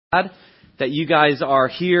Glad that you guys are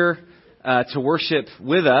here to worship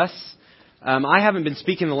with us. I haven't been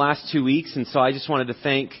speaking the last 2 weeks, and so I just wanted to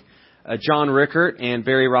thank John Rickert and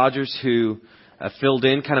Barry Rogers who filled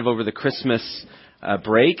in kind of over the Christmas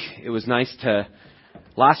break. It was nice to...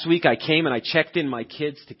 Last week I came and I checked in my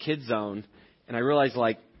kids to Kids Zone, and I realized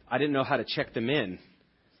I didn't know how to check them in.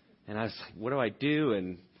 And I was like, what do I do?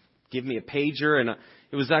 And give me a pager. And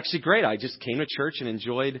it was actually great. I just came to church and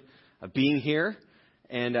enjoyed being here.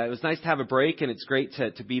 And it was nice to have a break, and it's great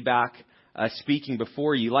to be back speaking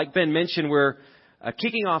before you. Like Ben mentioned, we're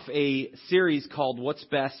kicking off a series called What's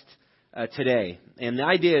Best Today. And the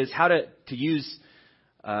idea is how to use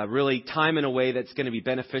really time in a way that's going to be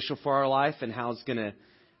beneficial for our life and how it's going to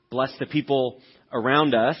bless the people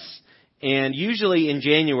around us. And usually in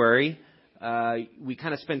January, we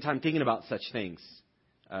kind of spend time thinking about such things.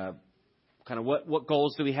 Kind of what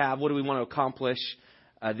goals do we have? What do we want to accomplish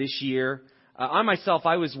this year? I myself,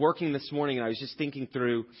 I was working this morning and I was just thinking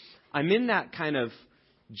through, I'm in that kind of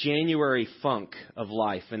January funk of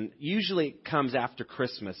life. And usually it comes after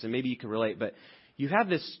Christmas, and maybe you can relate, but you have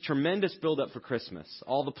this tremendous buildup for Christmas,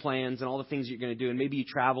 all the plans and all the things you're going to do. And maybe you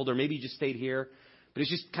traveled or maybe you just stayed here, but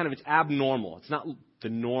it's just kind of, it's abnormal. It's not the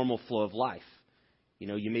normal flow of life. You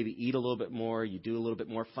know, you maybe eat a little bit more, you do a little bit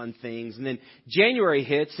more fun things. And then January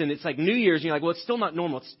hits and it's like New Year's and you're like, well, it's still not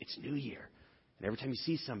normal. It's New Year. And every time you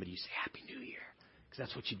see somebody, you say, Happy New Year, because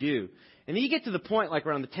that's what you do. And then you get to the point like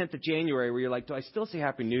around the 10th of January where you're like, do I still say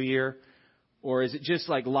Happy New Year? Or is it just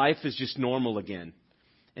like life is just normal again?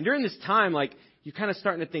 And during this time, like you're kind of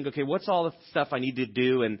starting to think, okay, what's all the stuff I need to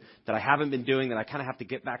do and that I haven't been doing that I kind of have to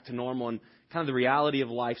get back to normal? And kind of the reality of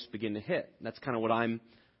life's begin to hit. And that's kind of what I'm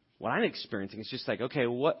experiencing. It's just like, okay,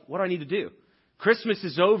 what do I need to do? Christmas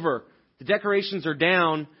is over. The decorations are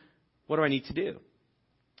down. What do I need to do?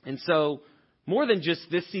 And so more than just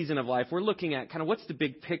this season of life, we're looking at kind of what's the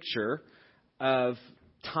big picture of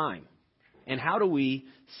time and how do we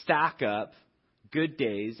stack up good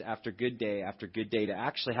days after good day after good day to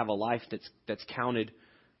actually have a life that's counted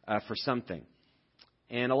for something.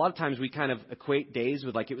 And a lot of times we kind of equate days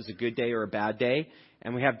with like it was a good day or a bad day,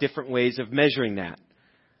 and we have different ways of measuring that.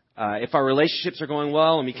 If our relationships are going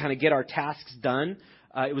well and we kind of get our tasks done,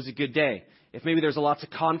 it was a good day. If maybe there's lots of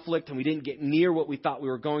conflict and we didn't get near what we thought we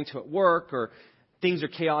were going to at work, or things are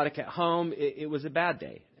chaotic at home, it was a bad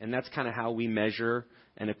day. And that's kind of how we measure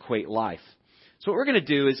and equate life. So what we're going to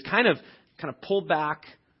do is kind of pull back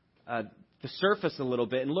the surface a little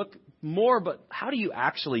bit and look more, but how do you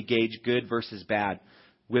actually gauge good versus bad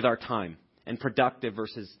with our time, and productive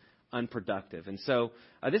versus unproductive? And so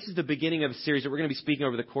this is the beginning of a series that we're going to be speaking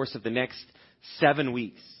over the course of the next 7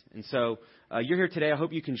 weeks. And so you're here today. I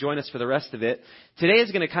hope you can join us for the rest of it. Today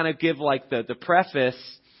is going to kind of give like the preface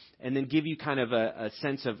and then give you kind of a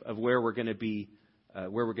sense of where we're going to be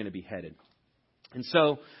headed. And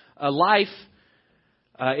so life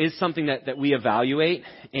is something that we evaluate.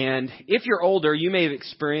 And if you're older, you may have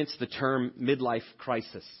experienced the term midlife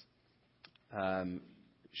crisis.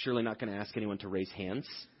 Surely not going to ask anyone to raise hands.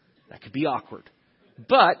 That could be awkward.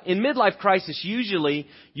 But in midlife crisis, usually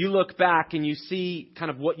you look back and you see kind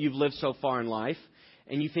of what you've lived so far in life,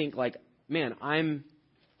 and you think like, man, I'm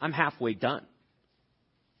halfway done.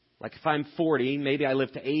 Like if I'm 40, maybe I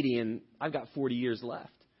live to 80 and I've got 40 years left.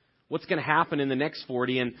 What's going to happen in the next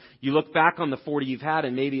 40? And you look back on the 40 you've had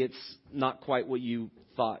and maybe it's not quite what you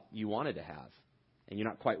thought you wanted to have. And you're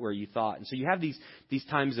not quite where you thought. And so you have these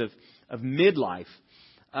times of midlife.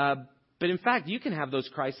 But in fact, you can have those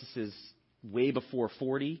crises way before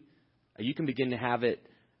 40. You can begin to have it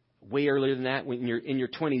way earlier than that. When you're in your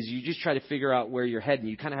 20s, you just try to figure out where you're heading.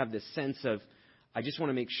 You kind of have this sense of, I just want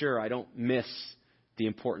to make sure I don't miss the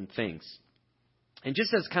important things. And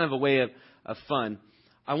just as kind of a way of fun,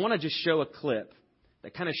 I want to just show a clip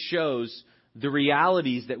that kind of shows the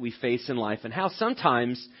realities that we face in life and how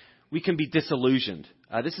sometimes we can be disillusioned.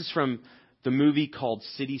 This is from the movie called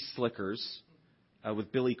City Slickers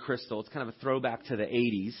with Billy Crystal. It's kind of a throwback to the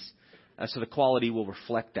 80s. So the quality will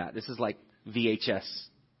reflect that. This is like VHS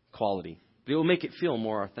quality. But it will make it feel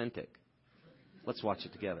more authentic. Let's watch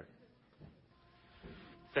it together.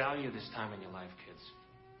 Value this time in your life, kids.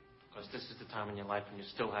 Because this is the time in your life when you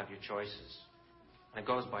still have your choices. And it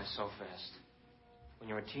goes by so fast. When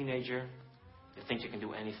you're a teenager, you think you can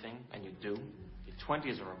do anything, and you do. Your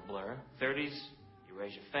 20s are a blur. 30s, you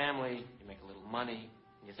raise your family, you make a little money,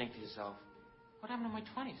 and you think to yourself, what happened to my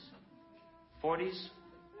 20s? 40s,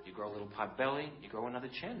 you grow a little pot belly, you grow another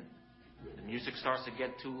chin. The music starts to get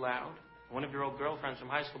too loud. One of your old girlfriends from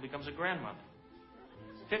high school becomes a grandmother.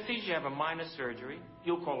 50s, you have a minor surgery.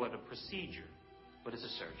 You'll call it a procedure, but it's a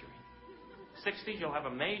surgery. 60s, you'll have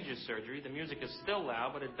a major surgery. The music is still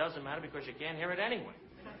loud, but it doesn't matter because you can't hear it anyway.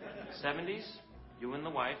 70s, you and the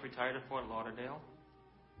wife retired to Fort Lauderdale.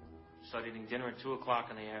 Start eating dinner at 2 o'clock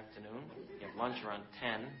in the afternoon. You have lunch around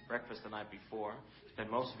 10, breakfast the night before. Spend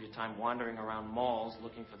most of your time wandering around malls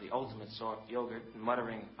looking for the ultimate soft yogurt and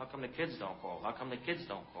muttering, how come the kids don't call? How come the kids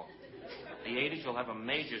don't call? The 80s, you'll have a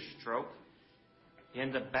major stroke. You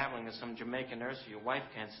end up battling with some Jamaican nurse who your wife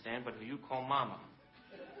can't stand, but who you call Mama.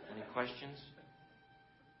 Any questions?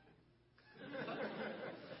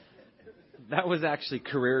 That was actually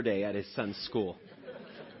career day at his son's school.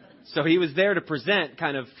 So he was there to present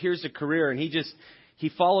kind of, here's a career, and he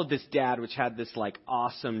followed this dad, which had this like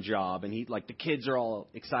awesome job, and the kids are all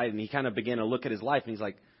excited, and he kind of began to look at his life, and he's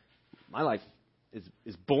like, my life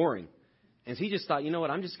is boring. And so he just thought, you know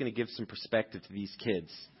what, I'm just going to give some perspective to these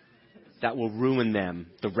kids that will ruin them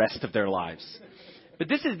the rest of their lives. But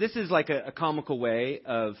this is like a comical way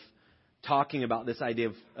of talking about this idea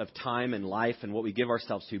of time and life and what we give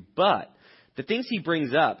ourselves to. But the things he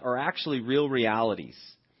brings up are actually real realities.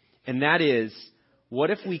 And that is,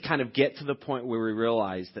 what if we kind of get to the point where we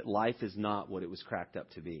realize that life is not what it was cracked up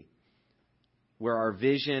to be? Where our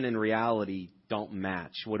vision and reality don't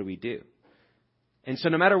match, what do we do? And so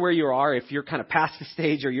no matter where you are, if you're kind of past the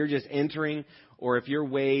stage or you're just entering, or if you're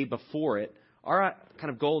way before it, our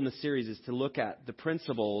kind of goal in this series is to look at the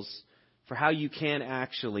principles for how you can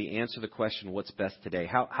actually answer the question, what's best today?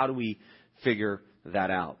 How do we figure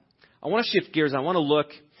that out? I want to shift gears. I want to look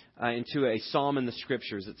into a psalm in the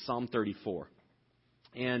Scriptures. It's Psalm 34.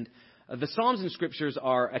 And the Psalms in Scriptures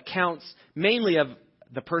are accounts mainly of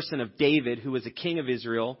the person of David, who was a king of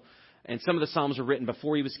Israel. And some of the Psalms were written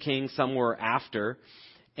before he was king, some were after.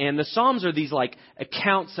 And the Psalms are these like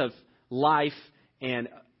accounts of life and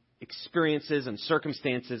experiences and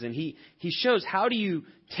circumstances. And he shows how do you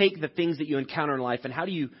take the things that you encounter in life and how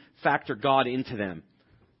do you factor God into them?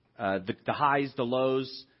 The highs, the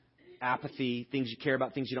lows, apathy, things you care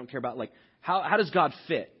about, things you don't care about. Like how does God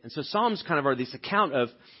fit? And so Psalms kind of are this account of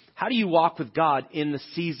how do you walk with God in the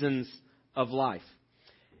seasons of life?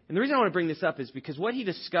 And the reason I want to bring this up is because what he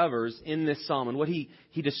discovers in this psalm and what he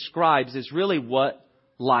describes is really what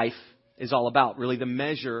life is all about, really the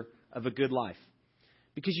measure of a good life.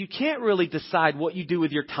 Because you can't really decide what you do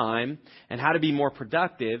with your time and how to be more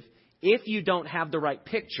productive if you don't have the right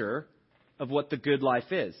picture of what the good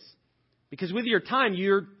life is. Because with your time,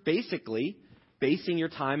 you're basically basing your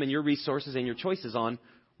time and your resources and your choices on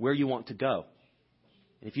where you want to go.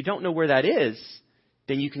 And if you don't know where that is,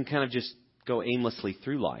 then you can kind of just go aimlessly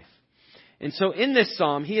through life. And so in this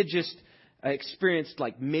psalm, he had just experienced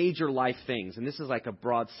like major life things. And this is like a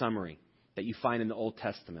broad summary that you find in the Old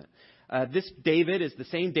Testament. This David is the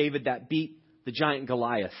same David that beat the giant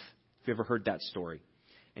Goliath, if you ever heard that story.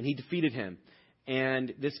 And he defeated him.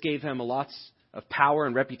 And this gave him lots of power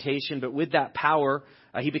and reputation. But with that power,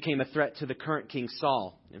 he became a threat to the current king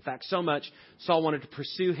Saul. In fact, so much, Saul wanted to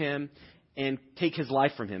pursue him and take his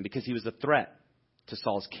life from him because he was a threat to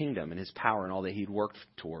Saul's kingdom and his power and all that he'd worked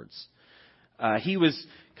towards. He was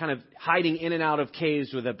kind of hiding in and out of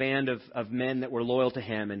caves with a band of men that were loyal to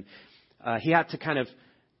him. And he had to kind of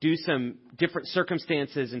do some different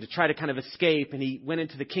circumstances and to try to kind of escape. And he went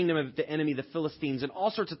into the kingdom of the enemy, the Philistines, and all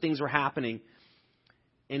sorts of things were happening.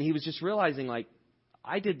 And he was just realizing, like,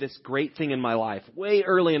 I did this great thing in my life, way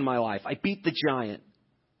early in my life. I beat the giant.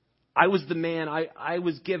 I was the man. I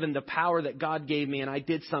was given the power that God gave me, and I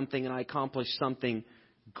did something, and I accomplished something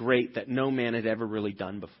great that no man had ever really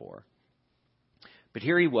done before. But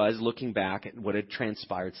here he was looking back at what had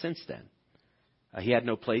transpired since then. He had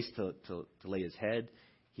no place to lay his head.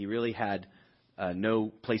 He really had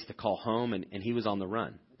no place to call home, and he was on the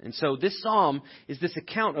run. And so this psalm is this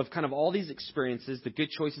account of kind of all these experiences, the good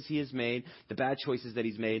choices he has made, the bad choices that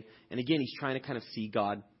he's made. And again, he's trying to kind of see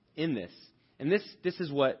God in this. And this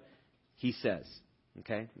is what he says.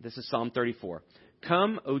 Okay? This is Psalm 34.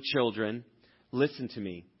 Come, O children, listen to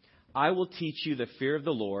me. I will teach you the fear of the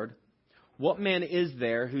Lord. What man is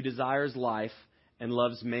there who desires life and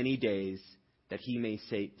loves many days that he may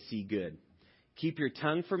see good? Keep your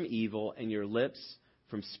tongue from evil and your lips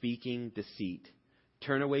from speaking deceit.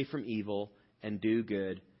 Turn away from evil and do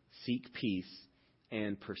good. Seek peace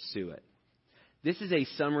and pursue it. This is a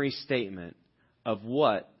summary statement of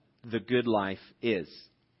what the good life is.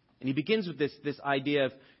 And he begins with this idea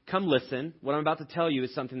of, come listen. What I'm about to tell you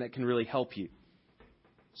is something that can really help you.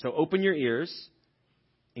 So open your ears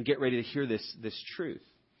and get ready to hear this truth.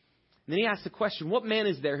 And then he asks the question, what man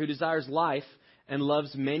is there who desires life and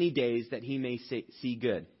loves many days that he may see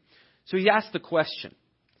good? So he asks the question,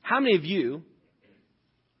 how many of you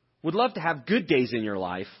would love to have good days in your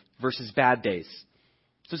life versus bad days?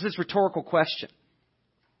 So it's this rhetorical question.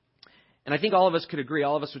 And I think all of us could agree,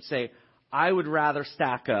 all of us would say, I would rather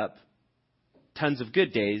stack up tons of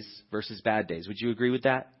good days versus bad days. Would you agree with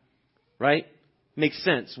that? Right? Makes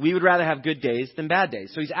sense. We would rather have good days than bad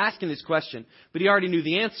days. So he's asking this question, but he already knew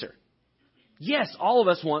the answer. Yes, all of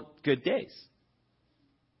us want good days.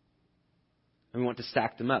 And we want to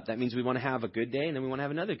stack them up. That means we want to have a good day, and then we want to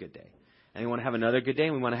have another good day. And we want to have another good day,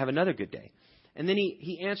 and we want to have another good day. And then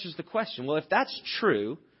he answers the question, well, if that's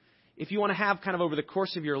true, if you want to have kind of over the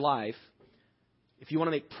course of your life, if you want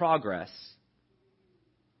to make progress,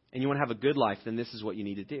 and you want to have a good life, then this is what you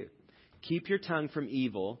need to do. Keep your tongue from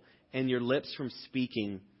evil and your lips from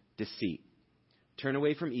speaking deceit. Turn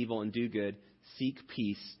away from evil and do good. Seek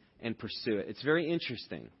peace and pursue it. It's very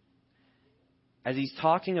interesting. As he's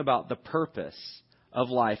talking about the purpose of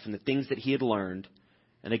life and the things that he had learned,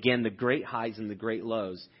 and again, the great highs and the great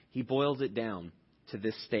lows, he boils it down to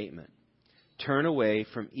this statement. Turn away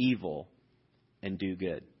from evil and do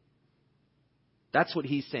good. That's what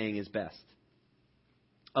he's saying is best.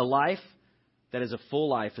 A life that is a full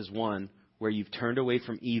life is one where you've turned away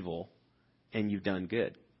from evil and you've done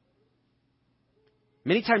good.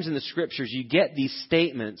 Many times in the scriptures, you get these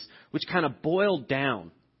statements which kind of boil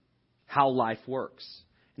down how life works.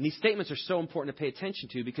 And these statements are so important to pay attention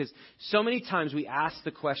to because so many times we ask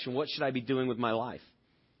the question, what should I be doing with my life?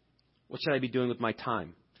 What should I be doing with my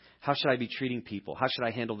time? How should I be treating people? How should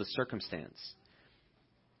I handle this circumstance?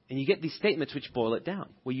 And you get these statements which boil it down.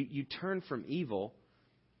 Well, you turn from evil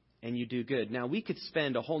and you do good. Now, we could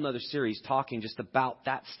spend a whole nother series talking just about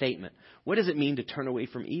that statement. What does it mean to turn away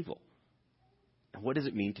from evil? And what does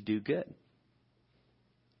it mean to do good?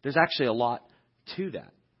 There's actually a lot to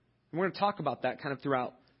that. And we're going to talk about that kind of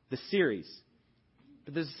throughout the series.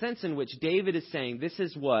 But there's a sense in which David is saying this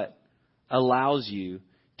is what allows you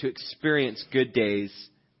to experience good days.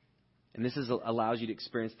 And this allows you to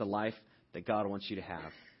experience the life that God wants you to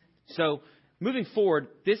have. So moving forward,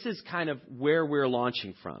 this is kind of where we're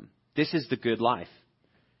launching from. This is the good life.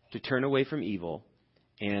 To turn away from evil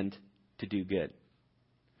and to do good.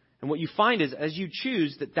 And what you find is as you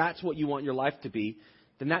choose that that's what you want your life to be,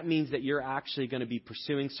 then that means that you're actually going to be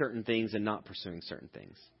pursuing certain things and not pursuing certain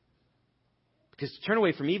things. Because to turn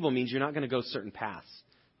away from evil means you're not going to go certain paths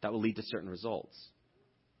that will lead to certain results.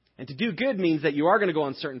 And to do good means that you are going to go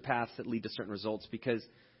on certain paths that lead to certain results because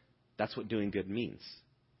that's what doing good means.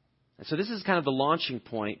 And so this is kind of the launching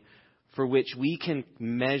point for which we can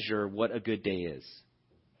measure what a good day is.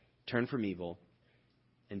 Turn from evil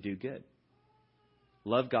and do good.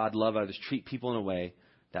 Love God, love others, treat people in a way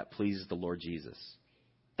that pleases the Lord Jesus.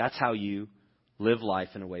 That's how you live life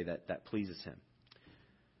in a way that pleases Him.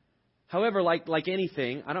 However, like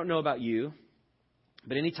anything, I don't know about you,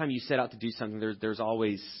 but anytime you set out to do something, there's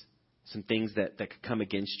always some things that could come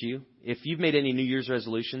against you. If you've made any New Year's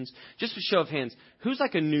resolutions, just a show of hands, who's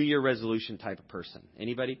like a New Year resolution type of person?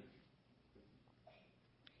 Anybody?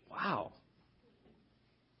 Wow.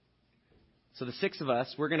 So the six of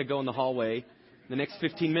us, we're going to go in the hallway. The next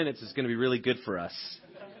 15 minutes is going to be really good for us.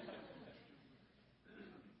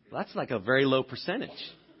 Well, that's like a very low percentage.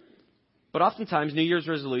 But oftentimes, New Year's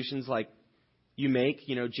resolutions like you make,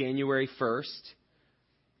 January 1st,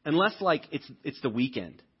 unless like it's the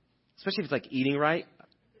weekend, especially if it's like eating right.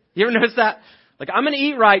 You ever notice that? Like, I'm going to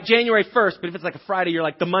eat right January 1st, but if it's like a Friday, you're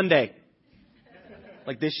like the Monday.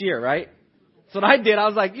 Like this year, right? That's what I did. I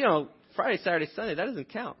was like, Friday, Saturday, Sunday, that doesn't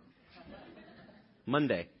count.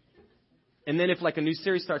 Monday. And then if like a new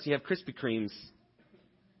series starts, you have Krispy Kremes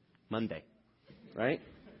Monday, right?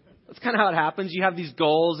 That's kind of how it happens. You have these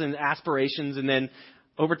goals and aspirations, and then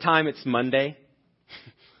over time it's Monday.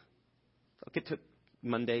 I'll get to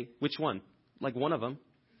Monday. Which one? Like one of them.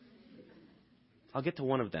 I'll get to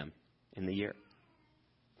one of them in the year.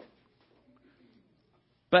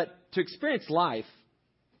 But to experience life,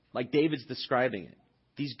 like David's describing it,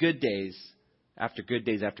 these good days after good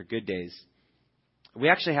days after good days, we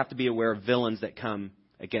actually have to be aware of villains that come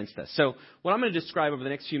against us. So what I'm going to describe over the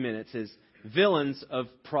next few minutes is villains of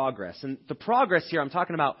progress. And the progress here, I'm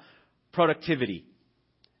talking about productivity,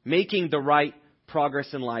 making the right progress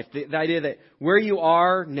in life. The idea that where you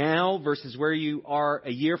are now versus where you are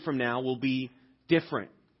a year from now will be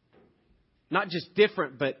different. Not just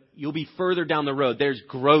different, but you'll be further down the road. There's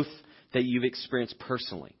growth that you've experienced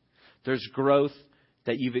personally. There's growth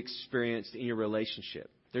that you've experienced in your relationship.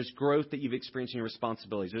 There's growth that you've experienced in your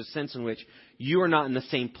responsibilities. There's a sense in which you are not in the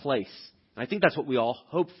same place. And I think that's what we all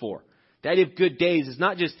hope for. The idea of good days is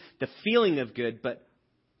not just the feeling of good, but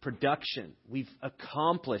production. We've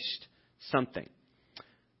accomplished something.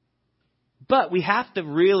 But we have to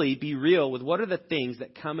really be real with what are the things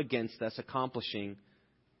that come against us accomplishing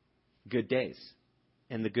good days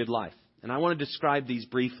and the good life. And I want to describe these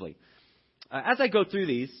briefly. As I go through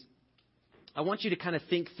these, I want you to kind of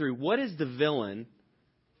think through, what is the villain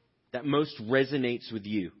that most resonates with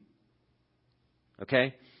you?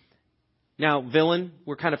 Okay? Now, villain,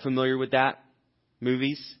 we're kind of familiar with that.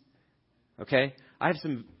 Movies. Okay? I have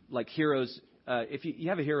some, like, heroes. If you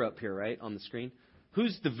have a hero up here, right, on the screen.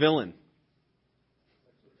 Who's the villain?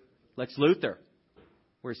 Lex Luthor.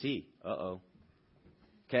 Where's he? Uh-oh.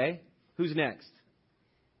 Okay? Who's next?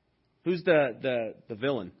 Who's the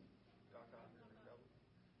villain?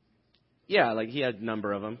 Yeah, like he had a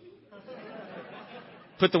number of them.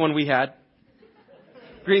 Put the one we had.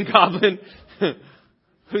 Green Goblin.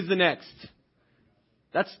 Who's the next?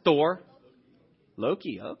 That's Thor.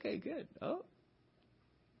 Loki. Okay, good. Oh,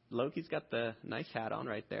 Loki's got the nice hat on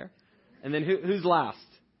right there. And then who's last?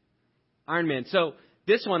 Iron Man. So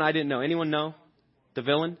this one I didn't know. Anyone know the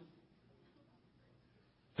villain?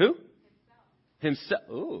 Who? Himself.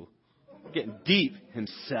 Ooh, getting deep.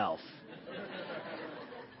 Himself.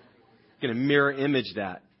 Going to mirror image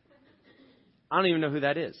that. I don't even know who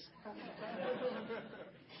that is.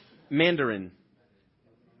 Mandarin.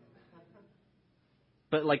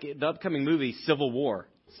 But like the upcoming movie, Civil War.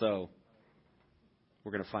 So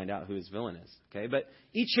we're going to find out who his villain is. Okay, but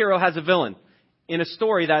each hero has a villain in a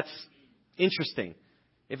story that's interesting.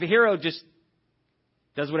 If a hero just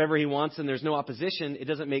does whatever he wants and there's no opposition, it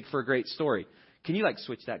doesn't make for a great story. Can you like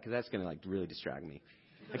switch that? Because that's going to like really distract me.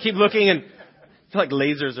 I keep looking and I feel like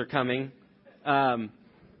lasers are coming.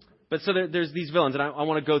 But so there's these villains, and I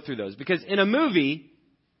want to go through those. Because in a movie,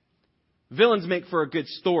 villains make for a good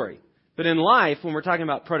story. But in life, when we're talking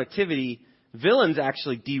about productivity, villains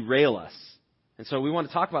actually derail us. And so we want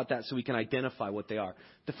to talk about that so we can identify what they are.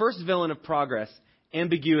 The first villain of progress,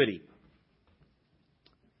 ambiguity.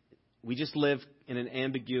 We just live in an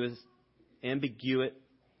ambiguous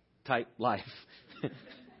type life.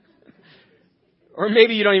 Or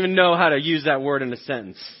maybe you don't even know how to use that word in a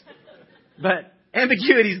sentence. But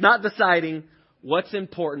ambiguity is not deciding what's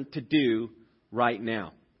important to do right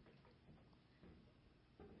now.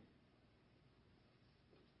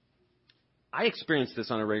 I experience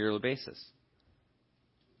this on a regular basis.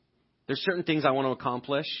 There's certain things I want to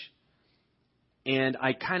accomplish, and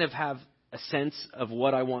I kind of have a sense of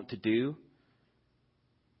what I want to do,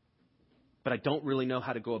 but I don't really know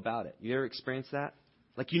how to go about it. You ever experience that?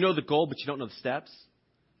 Like you know the goal, but you don't know the steps?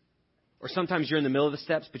 Or sometimes you're in the middle of the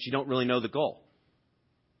steps, but you don't really know the goal.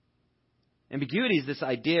 Ambiguity is this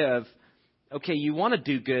idea of, okay, you want to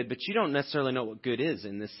do good, but you don't necessarily know what good is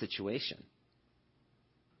in this situation.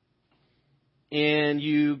 And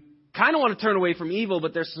you kind of want to turn away from evil,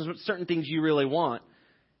 but there's certain things you really want.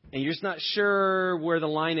 And you're just not sure where the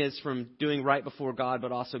line is from doing right before God,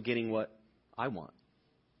 but also getting what I want.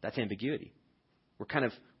 That's ambiguity. We're kind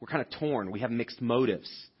of torn. We have mixed motives.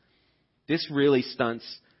 This really stunts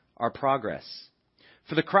our progress.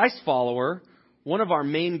 For the Christ follower, one of our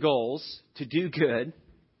main goals to do good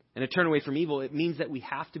and to turn away from evil, it means that we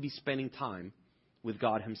have to be spending time with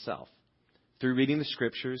God Himself. Through reading the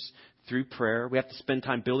Scriptures, through prayer. We have to spend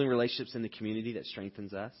time building relationships in the community that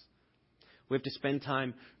strengthens us. We have to spend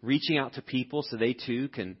time reaching out to people so they too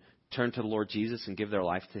can turn to the Lord Jesus and give their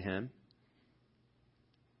life to Him.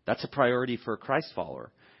 That's a priority for a Christ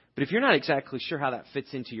follower. But if you're not exactly sure how that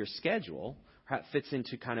fits into your schedule, or how it fits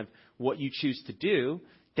into kind of what you choose to do,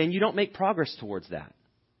 then you don't make progress towards that.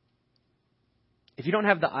 If you don't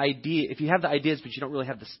have the idea, if you have the ideas but you don't really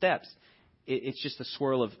have the steps, it's just a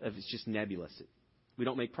swirl of it's just nebulous. We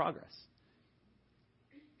don't make progress.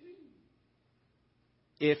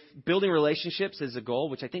 If building relationships is a goal,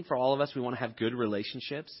 which I think for all of us, we want to have good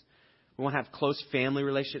relationships. We want to have close family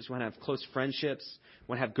relationships. We want to have close friendships.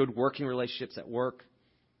 We want to have good working relationships at work.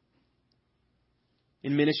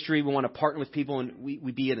 In ministry, we want to partner with people and we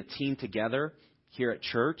be in a team together here at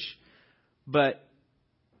church. But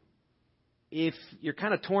if you're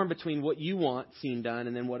kind of torn between what you want seen done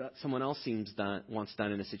and then what someone else wants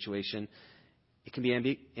done in a situation, it can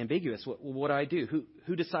be ambiguous. What do I do?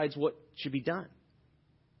 Who decides what should be done?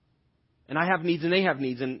 And I have needs and they have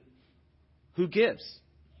needs, and who gives?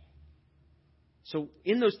 So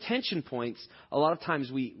in those tension points, a lot of times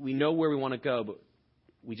we know where we want to go, but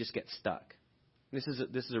we just get stuck. This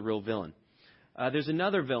is a real villain. There's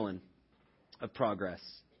another villain of progress.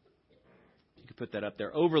 You could put that up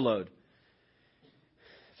there. Overload.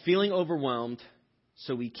 Feeling overwhelmed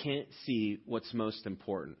so we can't see what's most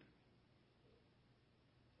important.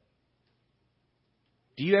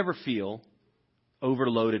 Do you ever feel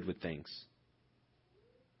overloaded with things?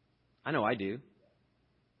 I know I do.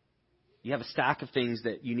 You have a stack of things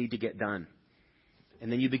that you need to get done.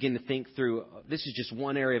 And then you begin to think through, this is just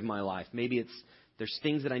one area of my life. Maybe it's There's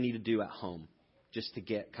things that I need to do at home just to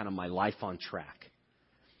get kind of my life on track.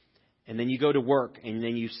 And then you go to work, and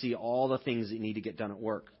then you see all the things that need to get done at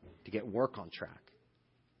work to get work on track.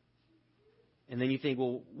 And then you think,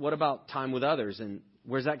 well, what about time with others? And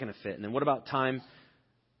where's that going to fit? And then what about time,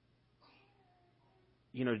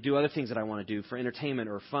 to do other things that I want to do for entertainment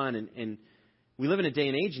or fun? And we live in a day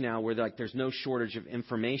and age now where there's no shortage of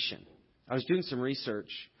information. I was doing some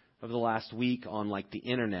research over the last week on the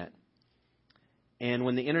internet. And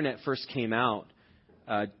when the internet first came out,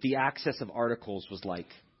 the access of articles was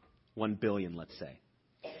 1 billion, let's say.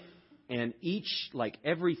 And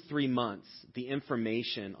every 3 months, the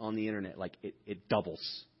information on the internet, it doubles.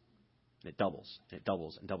 And it doubles, and it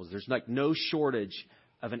doubles, and doubles. There's no shortage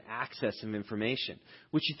of an access of information,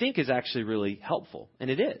 which you think is actually really helpful.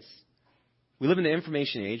 And it is. We live in the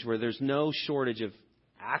information age where there's no shortage of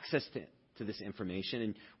access to this information,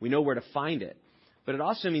 and we know where to find it. But it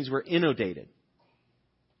also means we're inundated.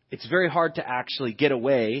 It's very hard to actually get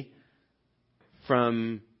away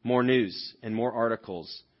from more news and more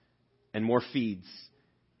articles and more feeds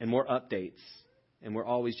and more updates. And we're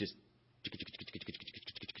always just...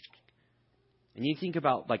 And you think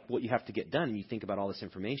about what you have to get done, and you think about all this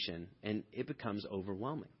information, and it becomes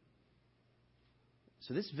overwhelming.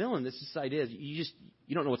 So this villain, this idea, you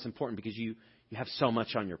don't know what's important because you have so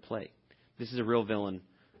much on your plate. This is a real villain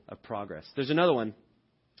of progress. There's another one,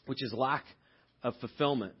 which is lack of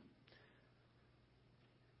fulfillment.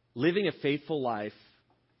 Living a faithful life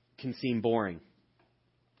can seem boring.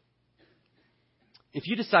 If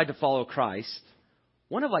you decide to follow Christ,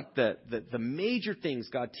 one of the major things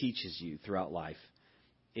God teaches you throughout life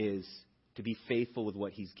is to be faithful with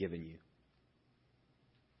what He's given you.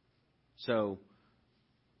 So,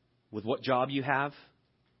 with what job you have,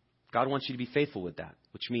 God wants you to be faithful with that,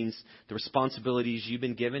 which means the responsibilities you've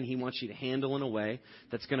been given, He wants you to handle in a way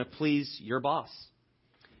that's going to please your boss.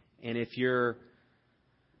 And if you're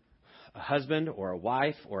a husband or a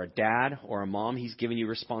wife or a dad or a mom, He's given you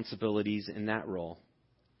responsibilities in that role.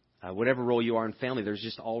 Whatever role you are in family, there's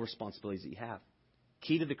just all responsibilities that you have.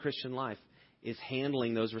 Key to the Christian life is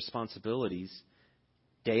handling those responsibilities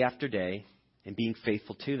day after day and being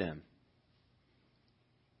faithful to them.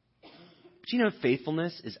 But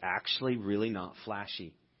faithfulness is actually really not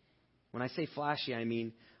flashy. When I say flashy, I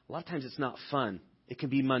mean a lot of times it's not fun. It can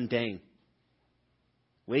be mundane.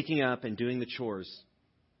 Waking up and doing the chores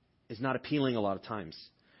is not appealing a lot of times.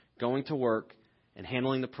 Going to work and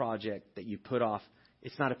handling the project that you put off,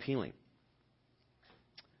 it's not appealing.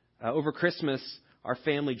 Over Christmas, our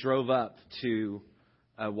family drove up to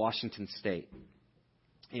Washington State.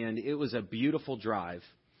 And it was a beautiful drive.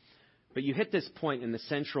 But you hit this point in the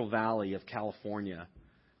Central Valley of California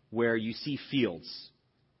where you see fields.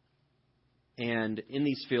 And in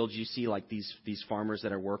these fields, you see these farmers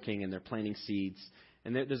that are working and they're planting seeds.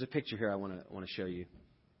 And there's a picture here I want to show you.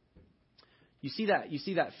 You see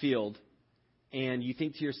that field, and you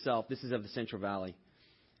think to yourself, this is of the Central Valley.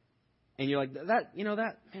 And you're like,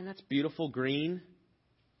 that's beautiful green.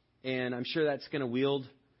 And I'm sure that's going to wield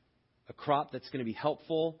a crop that's going to be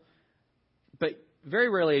helpful. But very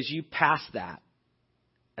rarely as you pass that,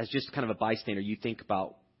 as just kind of a bystander, you think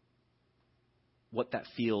about what that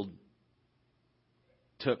field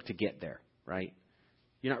took to get there, right?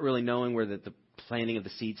 You're not really knowing where the planting of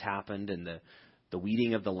the seeds happened and the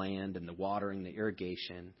weeding of the land and the watering, the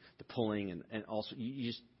irrigation, the pulling, and also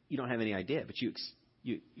you don't have any idea. But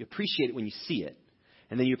you appreciate it when you see it.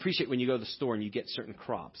 And then you appreciate it when you go to the store and you get certain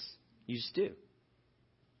crops. You just do.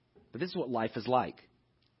 But this is what life is like.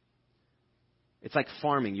 It's like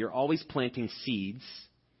farming. You're always planting seeds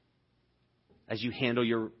as you handle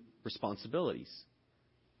your responsibilities.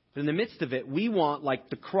 But in the midst of it, we want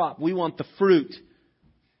the crop. We want the fruit.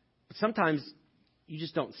 But sometimes you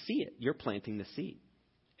just don't see it. You're planting the seed.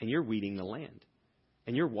 And you're weeding the land.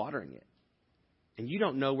 And you're watering it. And you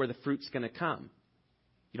don't know where the fruit's going to come.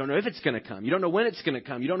 You don't know if it's going to come. You don't know when it's going to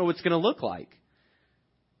come. You don't know what it's going to look like.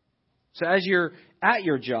 So as you're at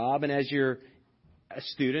your job and as you're a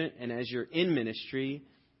student and as you're in ministry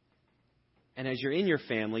and as you're in your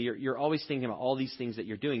family, you're always thinking about all these things that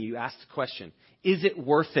you're doing. You ask the question, is it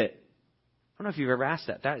worth it? I don't know if you've ever asked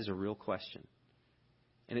that. That is a real question.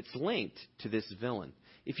 And it's linked to this villain.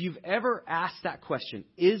 If you've ever asked that question,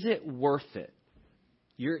 is it worth it?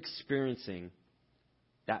 You're experiencing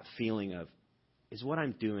that feeling of, is what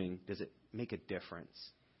I'm doing, does it make a difference?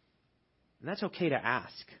 And that's okay to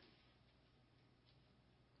ask.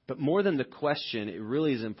 But more than the question, it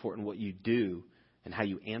really is important what you do and how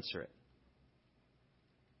you answer it.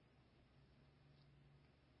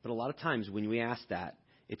 But a lot of times when we ask that,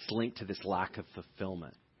 it's linked to this lack of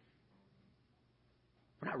fulfillment.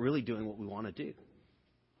 We're not really doing what we want to do.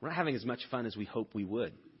 We're not having as much fun as we hope we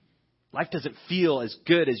would. Life doesn't feel as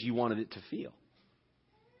good as you wanted it to feel.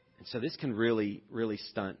 And so this can really, really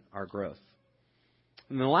stunt our growth.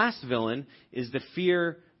 And the last villain is the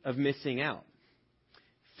fear of missing out.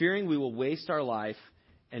 Fearing we will waste our life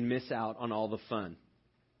and miss out on all the fun.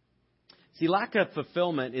 See, lack of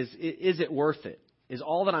fulfillment is it worth it? Is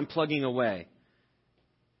all that I'm plugging away?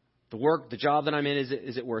 The work, the job that I'm in,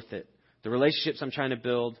 is it worth it? The relationships I'm trying to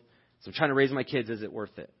build, as I'm trying to raise my kids, is it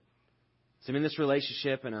worth it? So I'm in this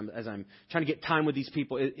relationship and as I'm trying to get time with these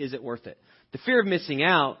people, is it worth it? The fear of missing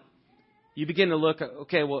out, you begin to look,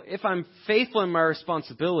 okay, well, if I'm faithful in my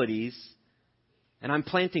responsibilities and I'm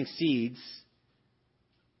planting seeds,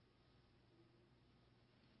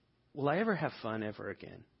 will I ever have fun ever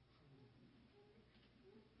again?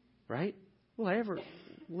 Right? Will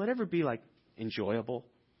it ever be like enjoyable?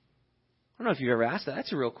 I don't know if you've ever asked that.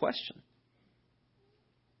 That's a real question.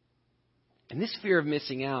 And this fear of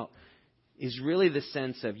missing out is really the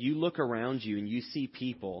sense of you look around you and you see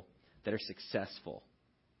people that are successful.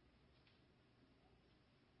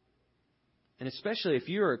 And especially if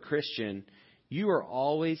you're a Christian, you are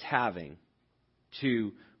always having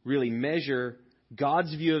to really measure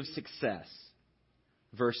God's view of success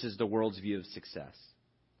versus the world's view of success.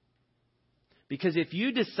 Because if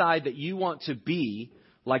you decide that you want to be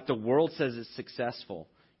like the world says is successful,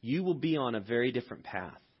 you will be on a very different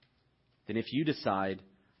path than if you decide,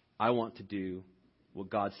 I want to do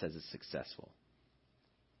what God says is successful.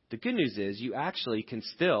 The good news is you actually can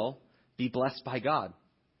still be blessed by God.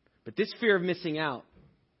 But this fear of missing out,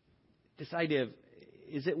 this idea of,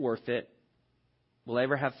 is it worth it? Will I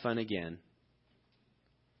ever have fun again?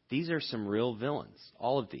 These are some real villains,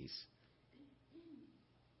 all of these.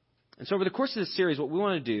 And so over the course of this series, what we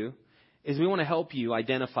want to do is we want to help you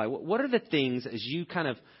identify what are the things as you kind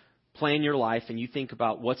of plan your life and you think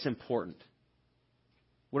about what's important.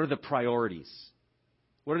 What are the priorities?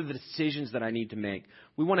 What are the decisions that I need to make?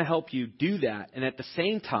 We want to help you do that and at the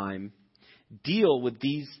same time deal with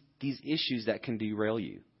these issues that can derail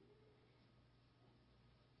you.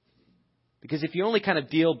 Because if you only kind of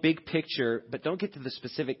deal big picture, but don't get to the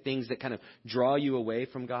specific things that kind of draw you away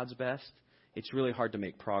from God's best, it's really hard to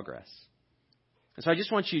make progress. And so I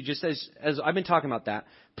just want you, just as I've been talking about that,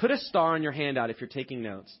 put a star on your handout if you're taking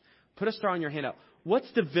notes. Put a star on your handout.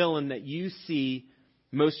 What's the villain that you see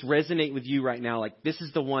most resonate with you right now? Like this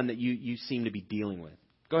is the one that you seem to be dealing with.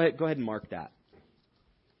 Go ahead and mark that.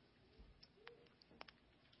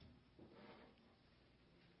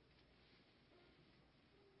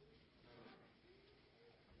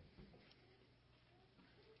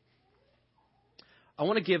 I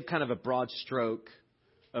want to give kind of a broad stroke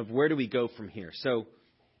of where do we go from here. So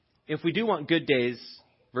if we do want good days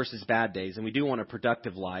versus bad days, and we do want a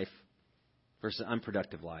productive life versus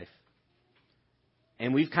unproductive life,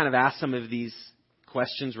 and we've kind of asked some of these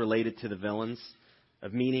questions related to the villains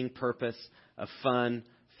of meaning, purpose, of fun,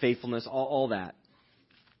 faithfulness, all that.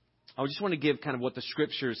 I just want to give kind of what the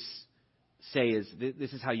scriptures say is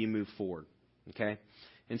this is how you move forward. Okay?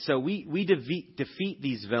 And so we defeat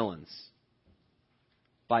these villains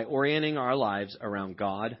by orienting our lives around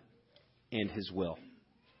God and His will.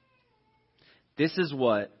 This is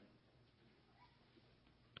what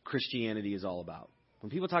Christianity is all about. When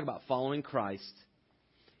people talk about following Christ,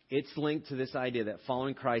 it's linked to this idea that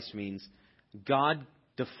following Christ means God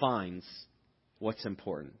defines what's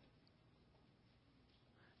important.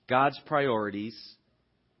 God's priorities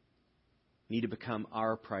need to become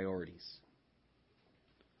our priorities.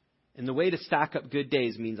 And the way to stack up good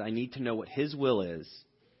days means I need to know what His will is.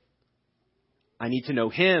 I need to know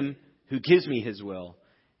Him who gives me His will.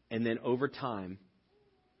 And then over time,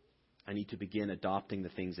 I need to begin adopting the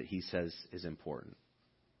things that He says is important.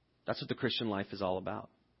 That's what the Christian life is all about.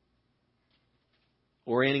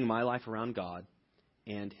 Orienting my life around God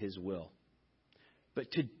and His will.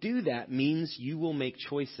 But to do that means you will make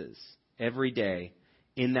choices every day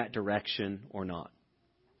in that direction or not.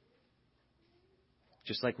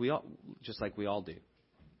 Just like we all do.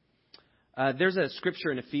 There's a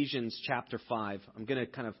scripture in Ephesians chapter 5. I'm going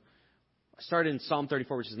to kind of start in Psalm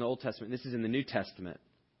 34, which is in the Old Testament. This is in the New Testament.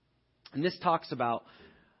 And this talks about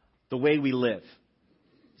the way we live.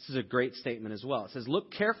 This is a great statement as well. It says,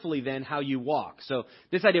 look carefully then how you walk. So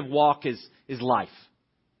this idea of walk is life.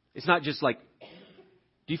 It's not just like,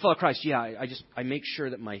 do you follow Christ? Yeah, I make sure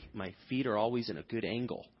that my feet are always in a good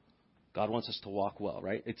angle. God wants us to walk well,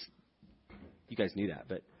 right? You guys knew that,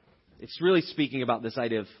 but it's really speaking about this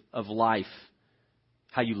idea of life,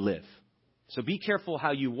 how you live. So be careful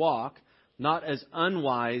how you walk, not as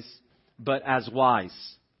unwise, but as wise.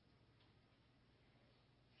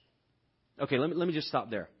 Okay, let me just stop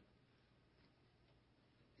there.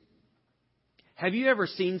 Have you ever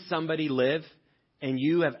seen somebody live and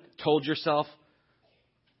you have told yourself,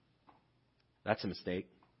 that's a mistake?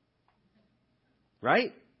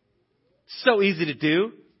 Right? So easy to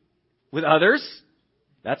do with others.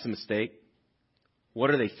 That's a mistake. What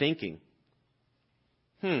are they thinking?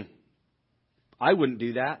 I wouldn't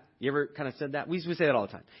do that. You ever kind of said that? We say that all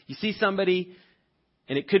the time. You see somebody,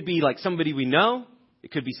 and it could be like somebody we know.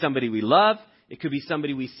 It could be somebody we love. It could be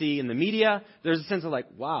somebody we see in the media. There's a sense of like,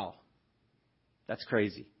 wow, that's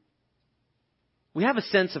crazy. We have a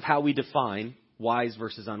sense of how we define wise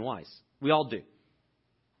versus unwise. We all do.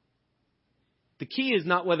 The key is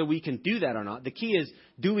not whether we can do that or not. The key is,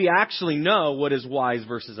 do we actually know what is wise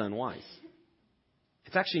versus unwise?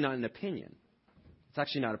 It's actually not an opinion. It's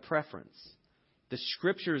actually not a preference. The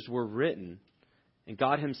Scriptures were written, and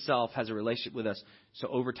God Himself has a relationship with us, so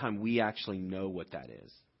over time we actually know what that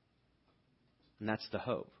is. And that's the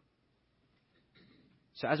hope.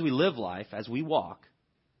 So as we live life, as we walk,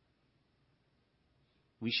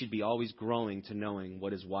 we should be always growing to knowing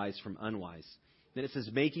what is wise from unwise. Then it says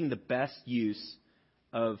making the best use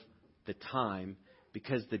of the time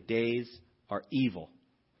because the days are evil.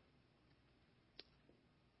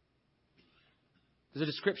 There's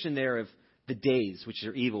a description there of the days which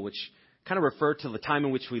are evil, which kind of refer to the time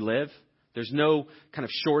in which we live. There's no kind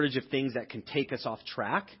of shortage of things that can take us off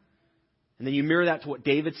track. And then you mirror that to what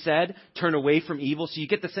David said, turn away from evil. So you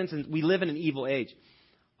get the sense that we live in an evil age.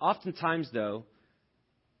 Oftentimes, though,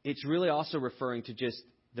 it's really also referring to just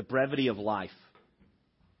the brevity of life.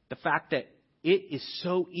 The fact that it is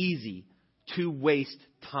so easy to waste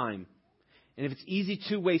time. And if it's easy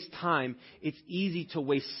to waste time, it's easy to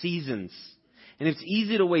waste seasons. And if it's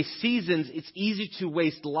easy to waste seasons, it's easy to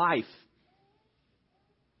waste life.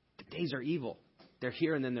 The days are evil. They're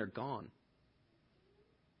here and then they're gone.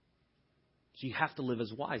 So you have to live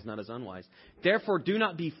as wise, not as unwise. Therefore, do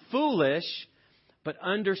not be foolish, but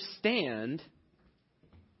understand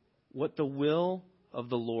what the will of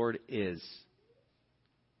the Lord is.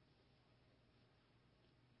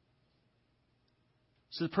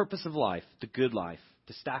 So the purpose of life, the good life,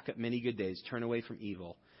 to stack up many good days, turn away from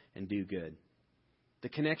evil, and do good. The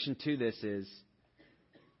connection to this is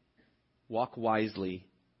walk wisely,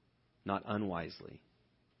 not unwisely.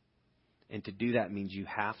 And to do that means you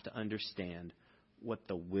have to understand what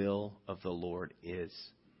the will of the Lord is.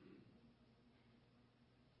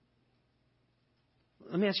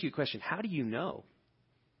 Let me ask you a question. How do you know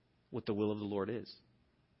what the will of the Lord is?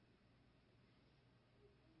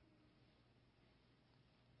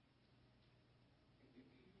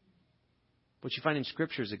 What you find in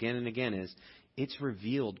Scriptures again and again is it's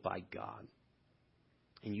revealed by God.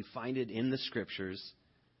 And you find it in the Scriptures.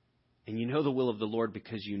 And you know the will of the Lord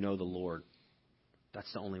because you know the Lord.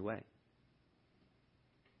 That's the only way.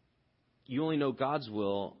 You only know God's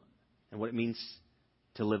will and what it means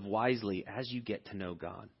to live wisely as you get to know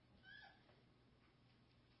God.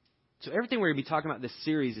 So everything we're going to be talking about this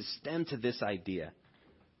series is stemmed to this idea.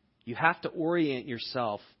 You have to orient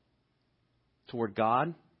yourself toward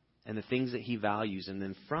God and the things that He values. And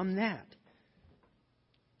then from that,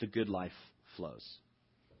 the good life flows.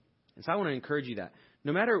 And so I want to encourage you that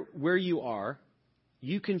no matter where you are,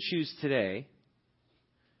 you can choose today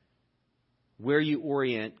where you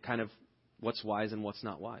orient kind of what's wise and what's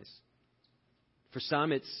not wise. For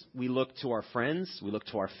some, it's we look to our friends, we look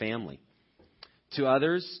to our family. To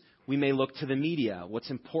others, we may look to the media, what's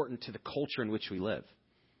important to the culture in which we live.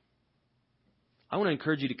 I want to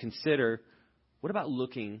encourage you to consider, what about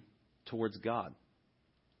looking towards God,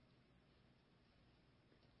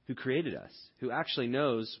 who created us, who actually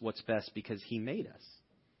knows what's best because He made us.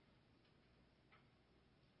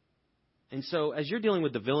 And so as you're dealing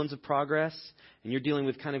with the villains of progress, and you're dealing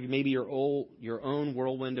with kind of maybe your own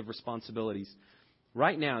whirlwind of responsibilities,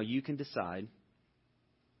 right now you can decide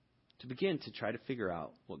to begin to try to figure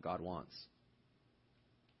out what God wants.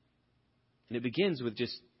 And it begins with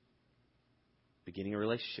just beginning a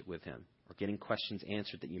relationship with Him, or getting questions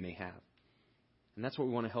answered that you may have. And that's what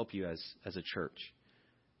we want to help you as a church.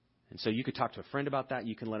 And so you could talk to a friend about that.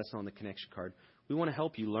 You can let us know on the connection card. We want to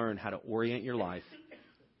help you learn how to orient your life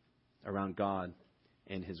around God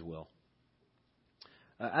and His will.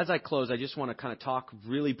 As I close, I just want to kind of talk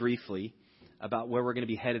really briefly about where we're going to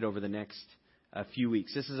be headed over the next few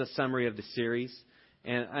weeks. This is a summary of the series,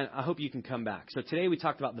 and I hope you can come back. So today we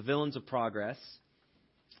talked about the villains of progress.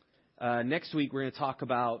 Next week we're going to talk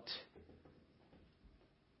about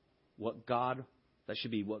what God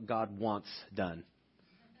wants done.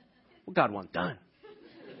 What God wants done.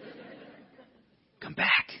 Come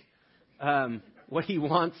back. What He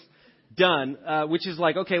wants done, which is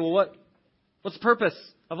like, okay, well, what's the purpose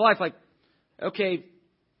of life? Like, okay,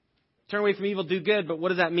 Turn away from evil, do good. But what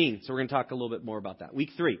does that mean? So we're going to talk a little bit more about that. Week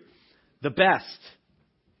 3, the best.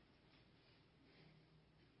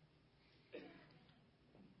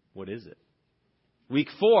 What is it? Week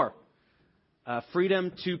 4,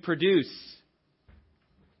 freedom to produce.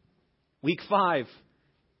 Week 5,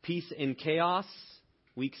 peace in chaos.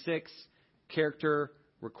 Week 6, character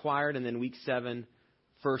required. And then week 7,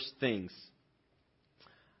 first things.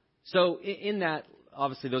 So in that,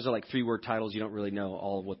 obviously those are like 3-word titles. You don't really know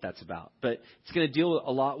all of what that's about. But it's going to deal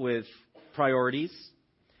a lot with priorities.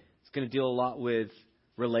 It's going to deal a lot with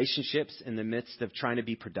relationships in the midst of trying to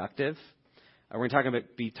be productive. We're going to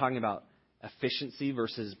be talking about efficiency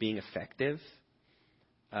versus being effective.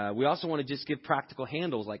 We also want to just give practical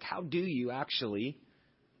handles, like how do you actually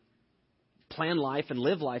plan life and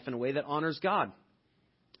live life in a way that honors God?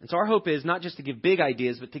 And so our hope is not just to give big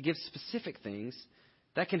ideas, but to give specific things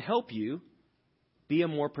that can help you be a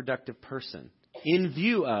more productive person in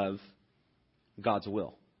view of God's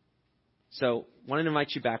will. So I wanted to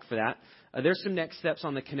invite you back for that. There's some next steps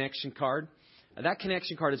on the connection card. That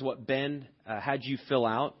connection card is what Ben had you fill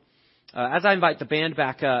out. As I invite the band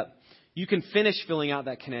back up, you can finish filling out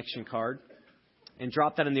that connection card and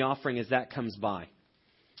drop that in the offering as that comes by.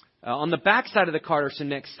 On the back side of the card are some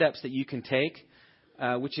next steps that you can take,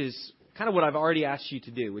 which is kind of what I've already asked you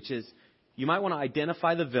to do, which is you might want to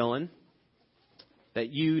identify the villain that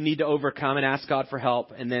you need to overcome and ask God for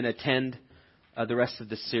help, and then attend the rest of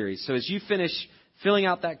the series. So as you finish filling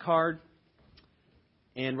out that card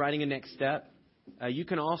and writing a next step, you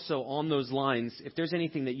can also, on those lines, if there's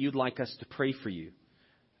anything that you'd like us to pray for you.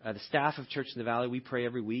 The staff of Church in the Valley, we pray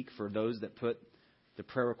every week for those that put the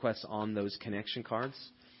prayer requests on those connection cards.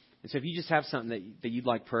 And so if you just have something that you'd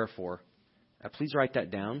like prayer for, please write that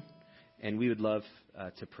down, and we would love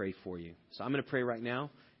to pray for you. So I'm going to pray right now,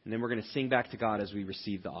 and then we're going to sing back to God as we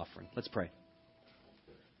receive the offering. Let's pray.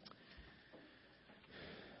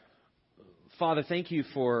 Father, thank you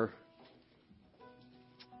for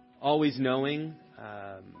always knowing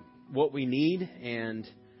what we need and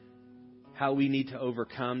how we need to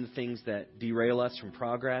overcome the things that derail us from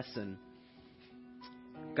progress. And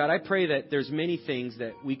God, I pray that there's many things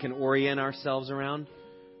that we can orient ourselves around.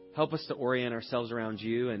 Help us to orient ourselves around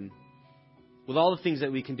you. And with all the things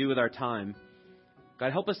that we can do with our time,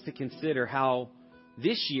 God, help us to consider how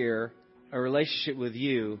this year a relationship with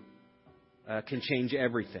you can change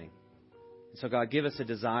everything. So, God, give us a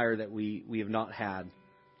desire that we have not had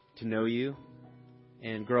to know you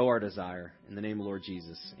and grow our desire. In the name of Lord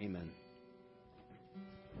Jesus, amen.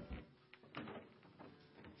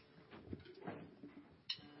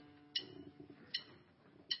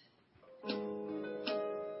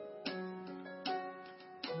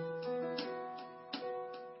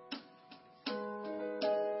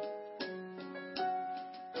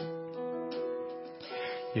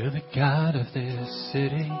 You're the God of this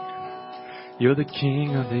city. You're the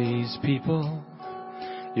King of these people.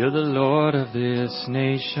 You're the Lord of this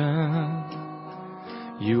nation.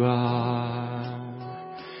 You are.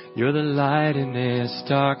 You're the light in this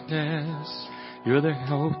darkness. You're the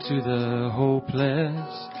hope to the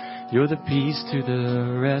hopeless. You're the peace to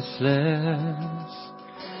the restless.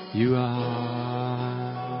 You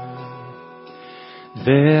are.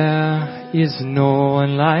 There is no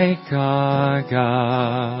one like our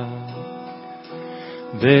God.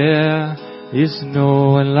 There is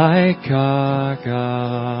no one like our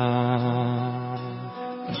God.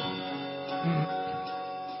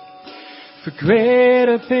 For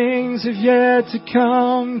greater things have yet to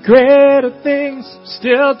come, greater things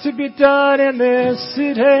still to be done in this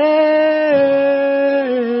city.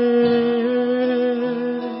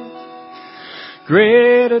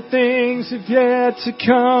 Greater things have yet to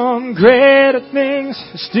come, greater things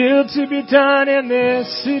still to be done in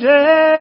this city.